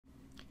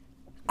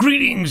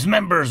Greetings,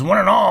 members, one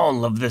and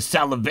all of the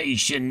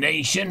Salivation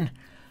Nation.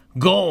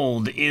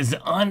 Gold is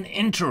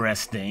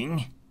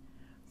uninteresting.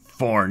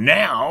 For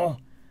now,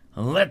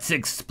 let's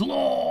explore.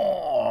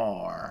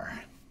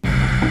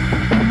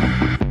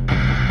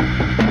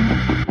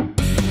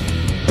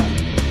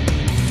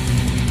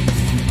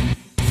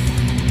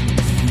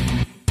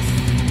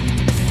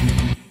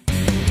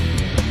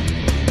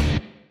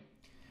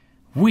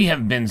 We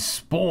have been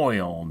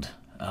spoiled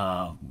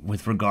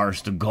with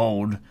regards to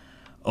gold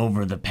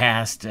over the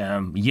past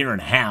year and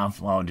a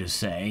half, I'll just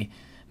say,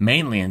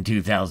 mainly in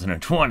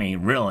 2020,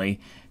 really.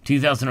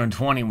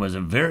 2020 was a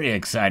very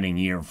exciting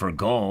year for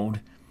gold.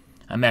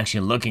 I'm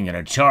actually looking at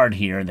a chart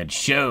here that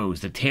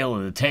shows the tail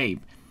of the tape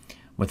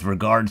with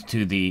regards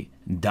to the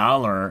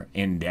dollar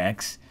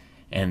index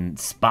and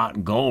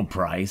spot gold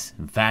price.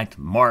 In fact,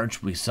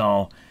 March, we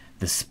saw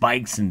the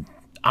spikes in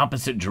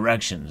opposite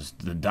directions.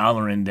 The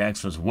dollar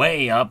index was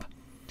way up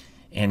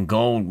and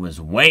gold was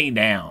way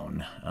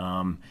down.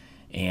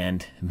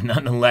 And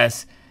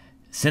nonetheless,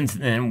 since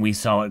then, we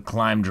saw it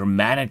climb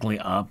dramatically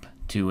up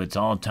to its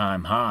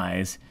all-time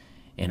highs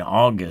in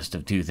August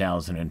of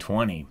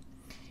 2020.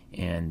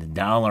 And the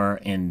dollar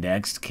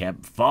index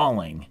kept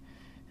falling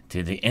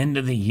to the end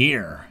of the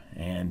year.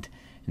 And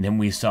then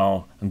we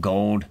saw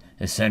gold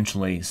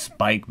essentially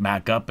spike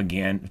back up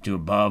again to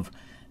above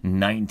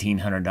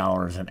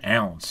 $1,900 an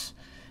ounce.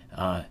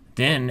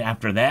 Then,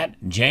 after that,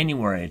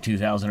 January of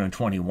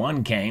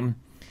 2021 came,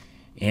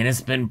 and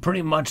it's been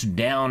pretty much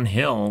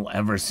downhill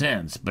ever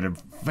since, but a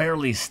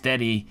fairly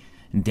steady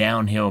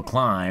downhill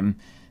climb,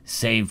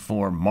 save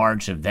for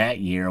March of that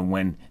year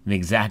when the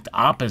exact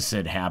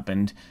opposite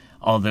happened,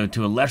 although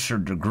to a lesser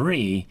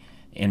degree.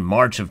 In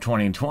March of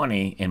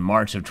 2020, in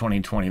March of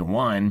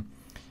 2021,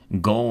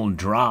 gold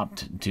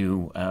dropped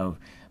to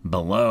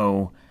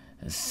below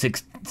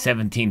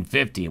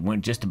 1750. It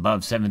went just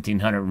above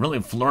 1700,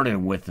 really flirted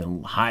with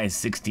the high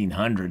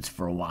 1600s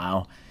for a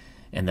while,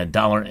 and the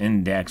dollar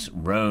index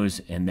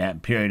rose in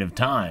that period of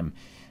time.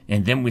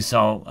 And then we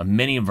saw a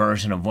mini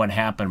version of what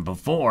happened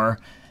before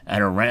at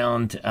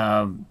around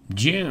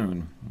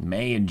June,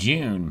 May and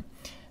June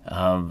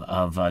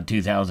of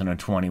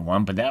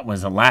 2021, but that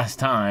was the last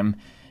time.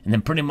 And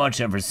then pretty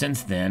much ever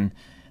since then,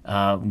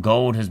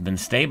 gold has been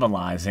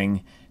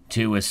stabilizing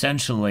to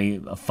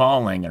essentially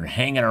falling or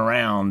hanging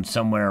around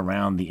somewhere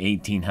around the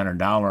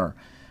 $1,800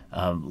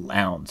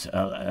 ounce,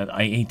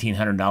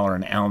 $1,800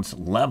 an ounce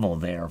level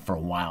there for a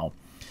while.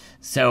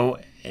 So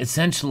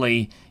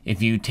essentially,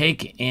 if you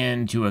take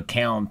into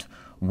account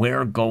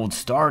where gold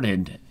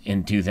started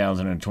in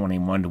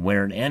 2021 to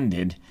where it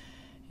ended,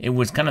 it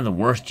was kind of the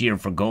worst year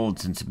for gold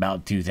since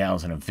about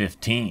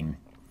 2015.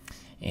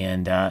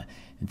 And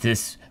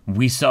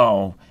we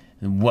saw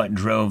what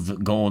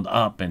drove gold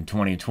up in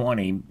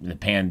 2020, the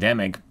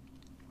pandemic,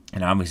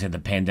 and obviously the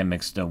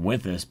pandemic's still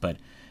with us, but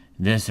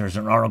there's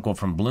an article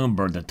from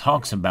Bloomberg that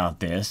talks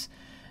about this.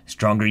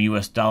 Stronger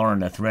U.S. dollar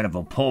and the threat of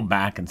a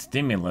pullback and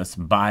stimulus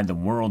by the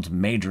world's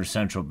major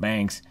central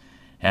banks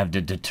have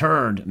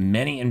deterred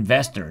many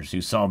investors who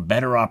saw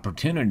better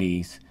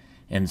opportunities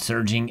in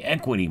surging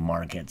equity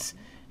markets.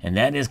 And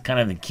that is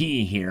kind of the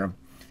key here.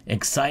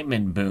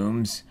 Excitement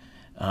booms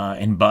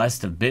and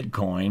bust of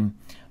Bitcoin,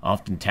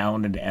 often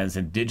touted as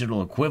a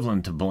digital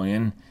equivalent to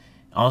bullion,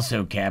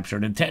 also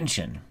captured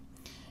attention.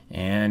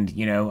 And,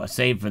 you know,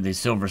 save for the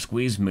silver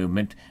squeeze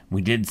movement,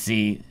 we did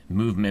see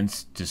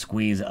movements to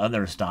squeeze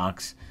other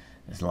stocks,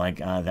 like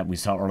that we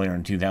saw earlier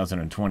in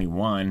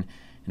 2021.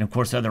 And, of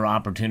course, other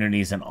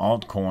opportunities and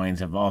altcoins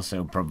have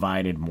also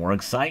provided more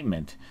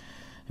excitement.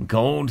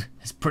 Gold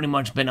has pretty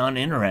much been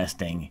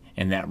uninteresting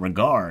in that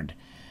regard.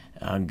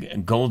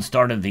 Gold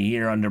started the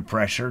year under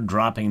pressure,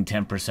 dropping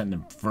 10% in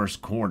the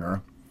first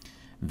quarter.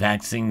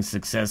 Vaccine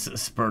success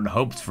spurred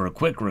hopes for a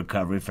quick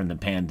recovery from the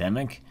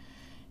pandemic.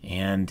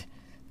 And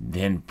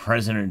then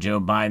President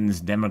Joe Biden's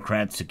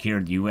Democrats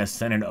secured the U.S.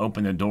 Senate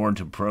opened the door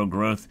to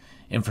pro-growth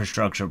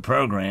infrastructure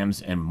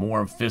programs and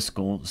more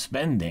fiscal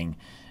spending,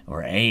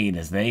 or aid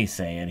as they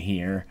say it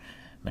here.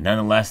 But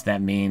nonetheless, that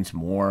means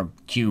more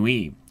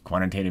QE,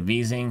 quantitative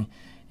easing,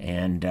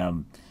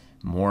 and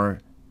more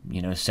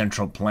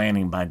central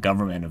planning by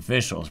government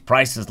officials.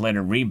 Prices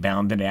later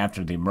rebounded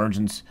after the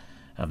emergence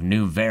of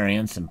new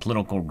variants and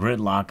political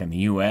gridlock in the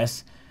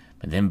U.S.,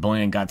 but then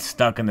bullion got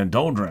stuck in the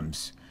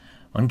doldrums.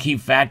 One key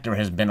factor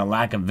has been a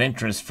lack of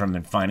interest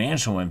from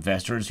financial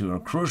investors who are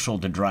crucial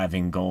to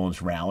driving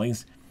gold's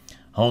rallies.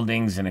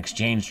 Holdings and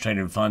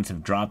exchange-traded funds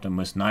have dropped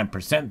almost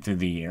 9% through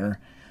the year,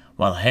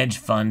 while hedge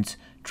funds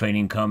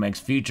trading COMEX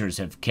futures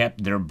have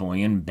kept their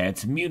bullion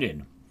bets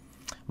muted.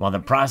 While the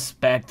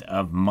prospect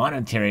of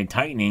monetary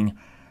tightening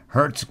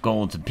hurts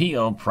gold's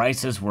appeal,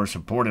 prices were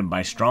supported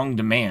by strong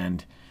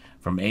demand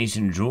from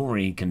Asian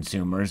jewelry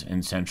consumers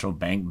and central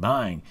bank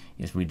buying.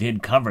 Yes, we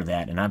did cover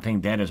that, and I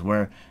think that is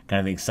where kind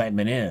of the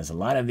excitement is. A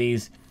lot of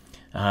these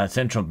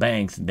central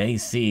banks, they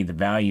see the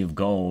value of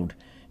gold,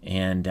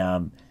 and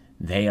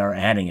they are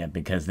adding it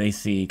because they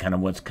see kind of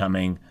what's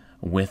coming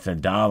with the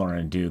dollar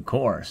in due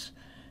course.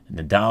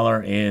 The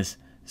dollar is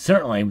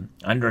certainly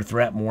under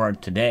threat more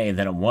today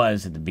than it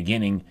was at the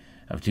beginning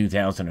of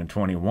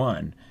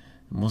 2021.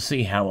 We'll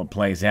see how it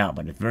plays out,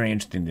 but it's very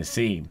interesting to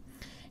see.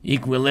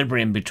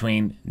 Equilibrium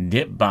between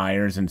dip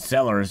buyers and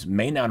sellers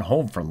may not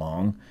hold for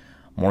long.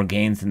 More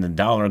gains in the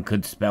dollar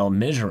could spell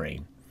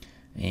misery.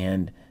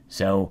 And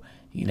so,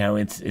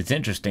 it's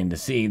interesting to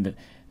see that,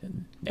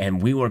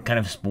 and we were kind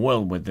of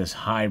spoiled with this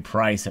high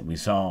price that we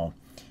saw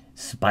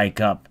spike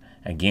up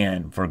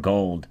again for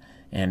gold.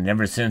 And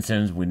ever since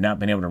then, we've not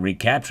been able to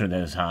recapture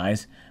those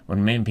highs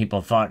when many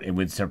people thought it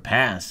would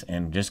surpass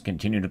and just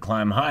continue to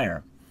climb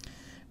higher.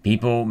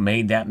 People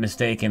made that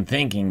mistake in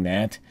thinking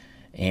that,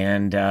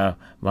 and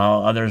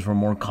while others were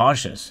more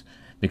cautious,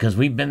 because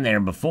we've been there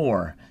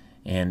before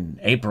in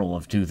April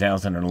of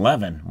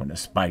 2011 when it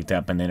spiked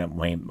up and then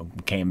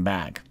it came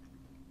back.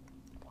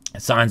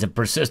 Signs of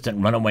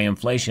persistent runaway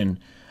inflation,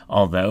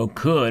 although,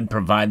 could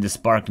provide the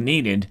spark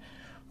needed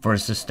for a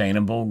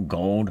sustainable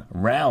gold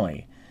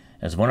rally.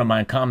 As one of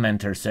my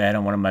commenters said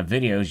on one of my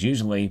videos,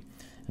 usually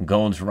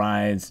gold's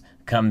rise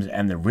comes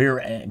at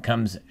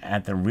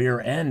the rear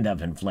end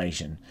of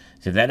inflation.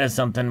 So that is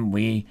something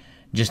we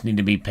just need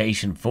to be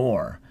patient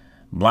for.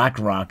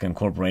 BlackRock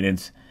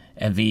Incorporated's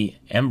Evie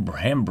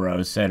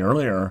Ambrose said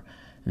earlier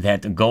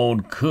that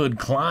gold could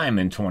climb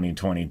in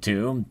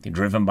 2022,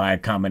 driven by a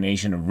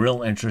combination of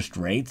real interest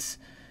rates,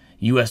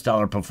 U.S.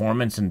 dollar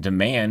performance, and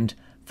demand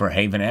for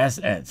haven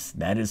assets.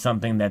 That is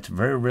something that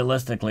very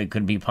realistically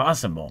could be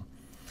possible.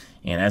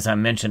 And as I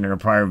mentioned in a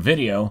prior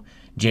video,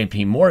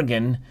 J.P.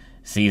 Morgan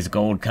sees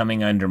gold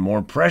coming under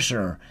more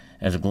pressure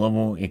as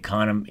global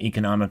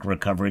economic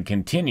recovery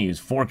continues,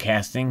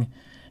 forecasting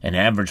an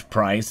average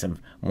price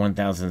of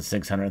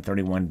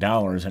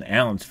 $1,631 an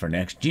ounce for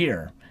next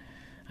year.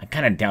 I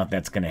kind of doubt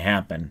that's going to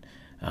happen,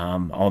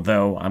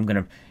 although I'm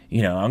going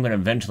to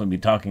eventually be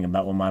talking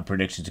about what my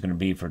prediction is going to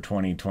be for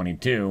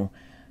 2022,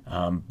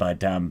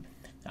 but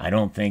I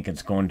don't think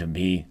it's going to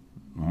be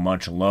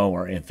much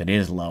lower. If it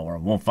is lower,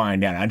 we'll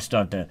find out. I just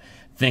have to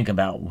think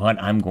about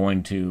what I'm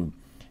going to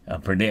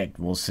predict.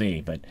 We'll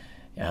see. But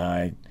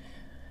the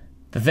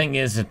thing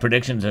is that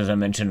predictions, as I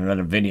mentioned in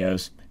other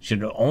videos,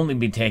 should only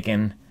be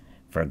taken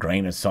for a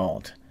grain of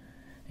salt.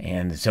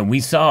 And so we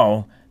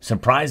saw,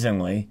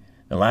 surprisingly,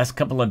 the last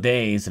couple of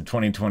days of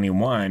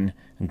 2021,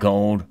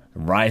 gold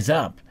rise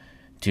up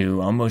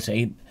to almost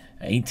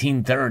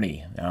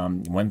 $1,830,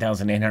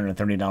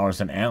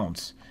 $1,830 an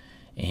ounce.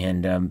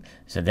 And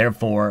so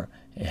therefore,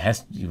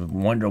 you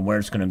wonder where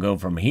it's going to go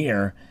from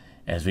here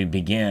as we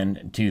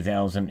begin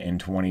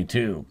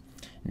 2022.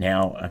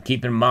 Now,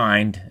 keep in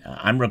mind,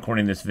 I'm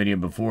recording this video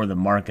before the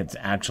markets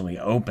actually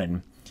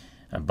open,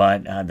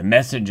 but the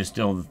message is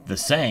still the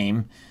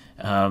same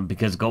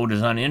because gold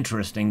is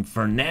uninteresting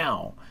for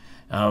now.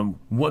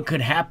 What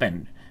could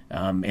happen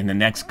in the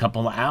next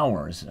couple of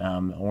hours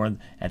or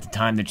at the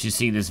time that you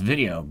see this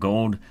video?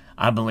 Gold,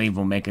 I believe,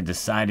 will make a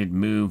decided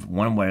move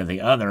one way or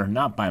the other,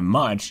 not by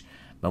much,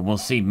 but we'll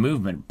see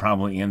movement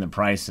probably in the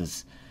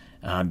prices.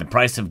 The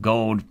price of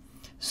gold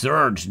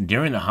surged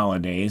during the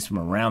holidays from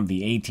around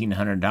the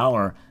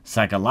 $1,800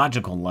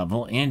 psychological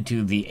level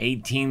into the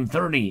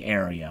 $1,830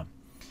 area,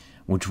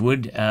 which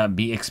would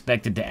be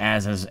expected to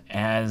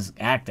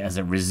act as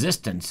a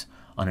resistance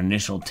on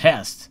initial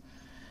tests.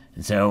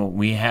 And so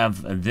we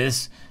have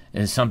this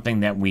is something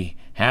that we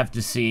have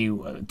to see.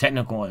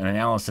 Technical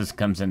analysis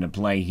comes into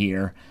play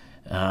here,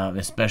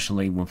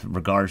 especially with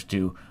regards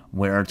to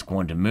where it's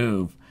going to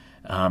move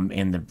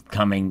in the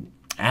coming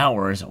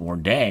hours or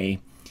day.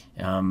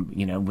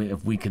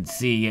 If we could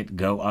see it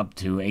go up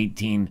to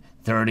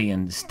 1830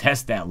 and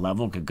test that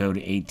level, could go to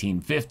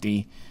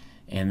 1850,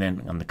 and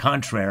then on the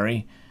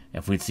contrary,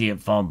 if we see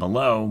it fall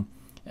below,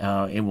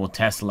 it will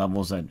test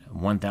levels at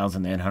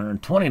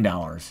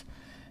 $1,820.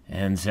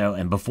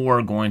 And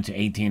before going to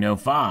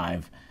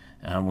 1805,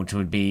 which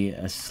would be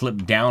a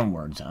slip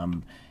downwards.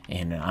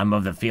 And I'm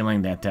of the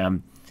feeling that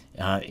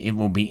it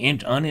will be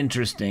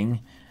uninteresting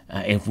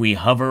if we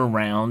hover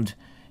around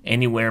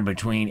anywhere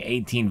between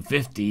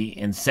 1850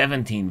 and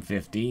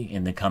 1750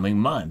 in the coming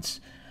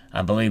months.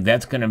 I believe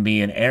that's going to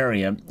be an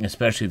area,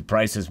 especially if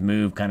prices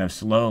move kind of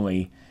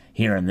slowly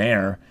here and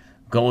there.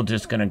 Gold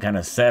just going to kind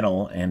of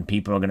settle, and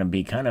people are going to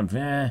be kind of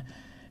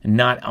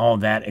not all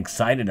that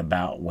excited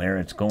about where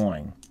it's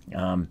going.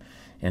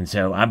 And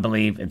so I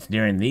believe it's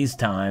during these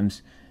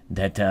times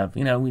that,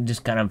 we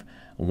just kind of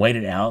wait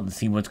it out and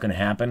see what's going to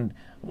happen.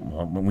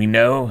 We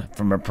know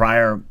from a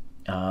prior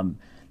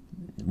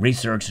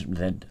research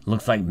that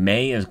looks like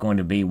May is going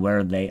to be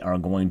where they are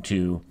going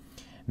to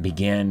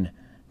begin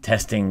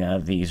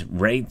testing these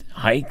rate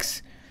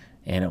hikes,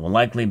 and it will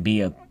likely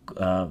be a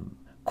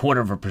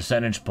quarter of a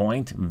percentage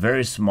point,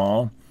 very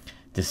small,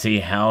 to see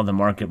how the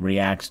market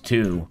reacts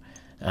to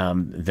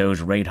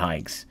those rate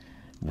hikes.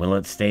 Will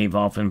it stave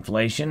off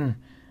inflation?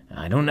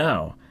 I don't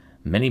know.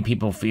 Many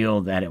people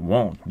feel that it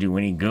won't do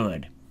any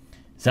good.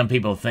 Some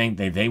people think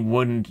that they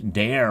wouldn't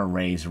dare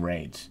raise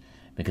rates,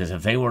 because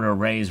if they were to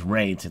raise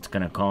rates, it's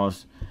going to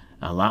cause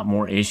a lot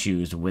more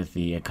issues with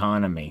the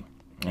economy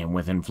and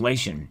with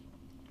inflation,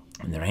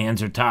 and their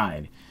hands are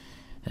tied.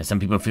 Some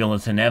people feel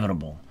it's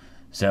inevitable.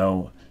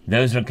 So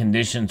those are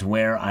conditions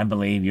where I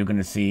believe you're going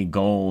to see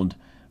gold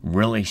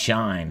really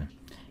shine.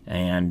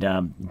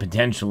 And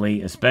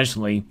potentially,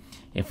 especially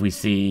if we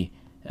see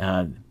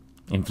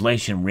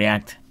inflation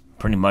react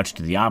pretty much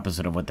to the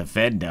opposite of what the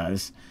Fed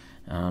does.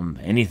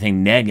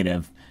 Anything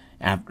negative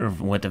after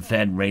what the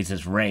Fed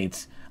raises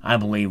rates, I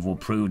believe will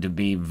prove to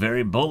be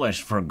very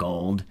bullish for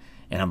gold.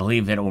 And I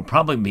believe that it will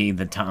probably be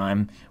the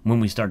time when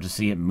we start to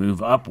see it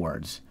move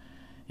upwards.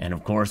 And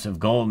of course, if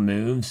gold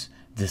moves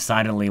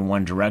decidedly in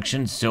one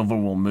direction, silver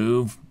will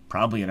move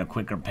probably at a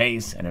quicker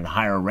pace and at a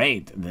higher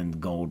rate than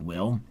gold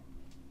will.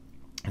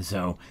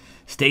 So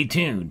stay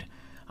tuned.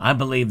 I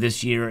believe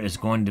this year is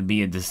going to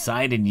be a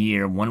decided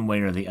year one way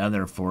or the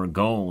other for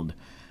gold.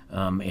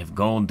 If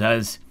gold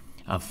does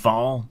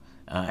fall,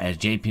 as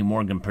JP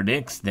Morgan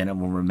predicts, then it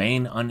will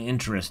remain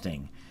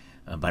uninteresting.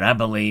 But I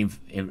believe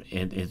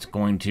it's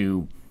going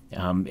to,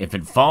 if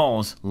it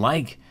falls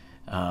like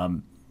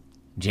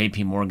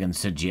JP Morgan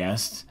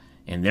suggests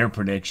in their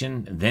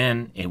prediction,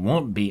 then it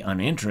won't be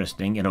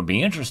uninteresting. It'll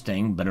be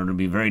interesting, but it'll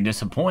be very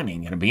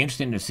disappointing. It'll be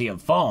interesting to see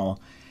it fall.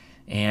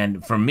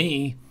 And for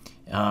me,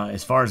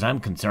 as far as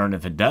I'm concerned,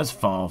 if it does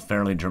fall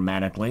fairly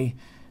dramatically,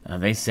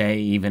 they say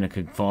even it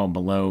could fall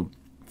below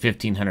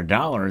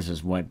 $1,500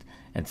 is what,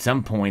 at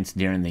some points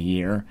during the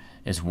year,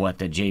 is what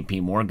the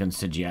JP Morgan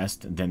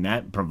suggests, then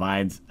that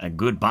provides a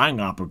good buying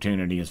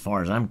opportunity as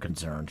far as I'm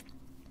concerned.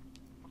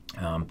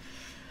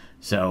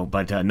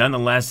 But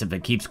nonetheless, if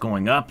it keeps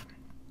going up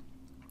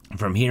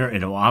from here,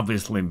 it'll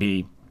obviously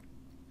be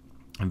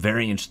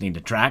very interesting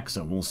to track,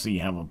 so we'll see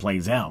how it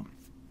plays out.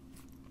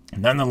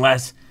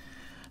 Nonetheless,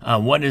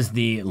 what is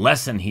the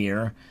lesson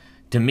here?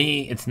 To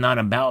me, it's not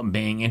about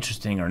being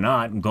interesting or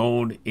not.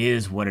 Gold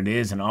is what it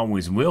is and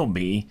always will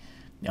be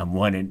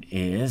what it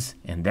is,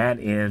 and that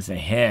is a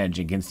hedge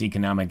against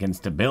economic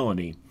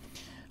instability.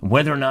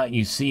 Whether or not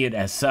you see it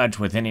as such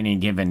within any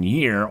given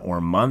year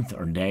or month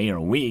or day or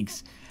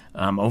weeks,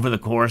 over the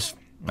course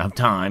of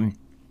time,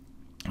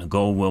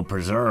 gold will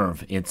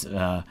preserve its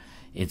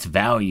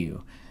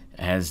value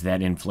as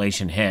that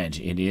inflation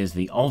hedge. It is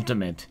the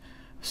ultimate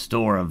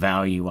store of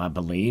value, I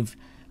believe,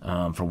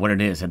 for what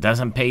it is. It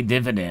doesn't pay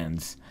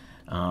dividends,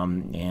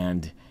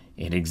 and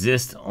it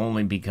exists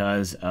only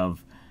because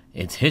of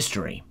its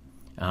history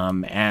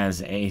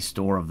as a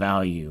store of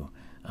value.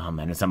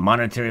 And it's a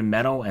monetary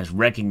metal as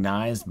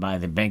recognized by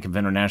the Bank of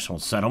International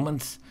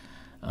Settlements.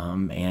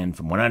 And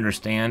from what I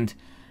understand,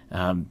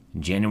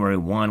 January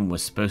 1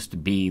 was supposed to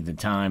be the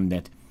time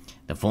that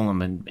the full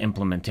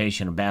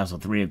implementation of Basel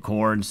III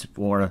Accords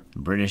for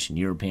British and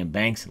European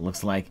banks. It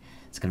looks like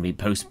it's going to be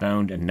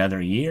postponed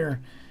another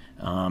year.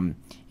 And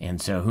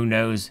so who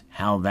knows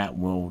how that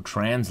will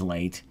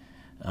translate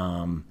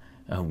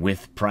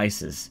with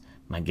prices.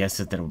 My guess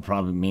is that it will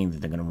probably mean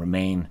that they're going to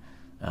remain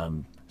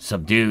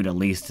subdued, at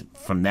least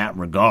from that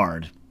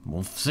regard.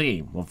 We'll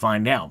see. We'll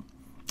find out.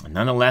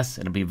 Nonetheless,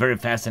 it'll be very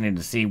fascinating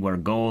to see where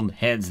gold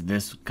heads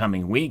this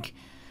coming week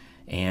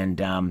and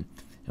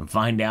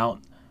find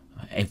out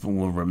if it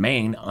will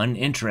remain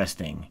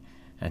uninteresting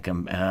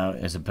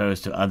as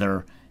opposed to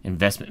other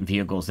investment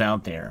vehicles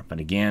out there. But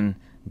again,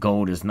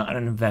 gold is not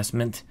an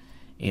investment.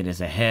 It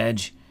is a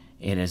hedge.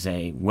 It is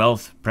a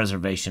wealth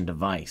preservation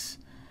device.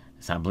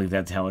 So I believe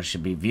that's how it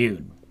should be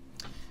viewed.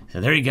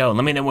 So there you go.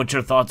 Let me know what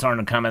your thoughts are in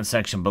the comment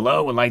section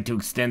below. I'd like to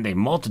extend a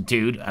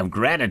multitude of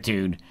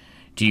gratitude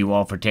to you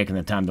all for taking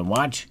the time to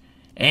watch,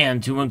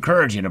 and to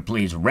encourage you to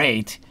please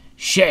rate,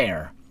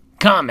 share,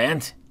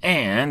 comment,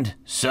 and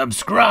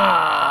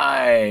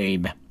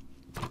subscribe.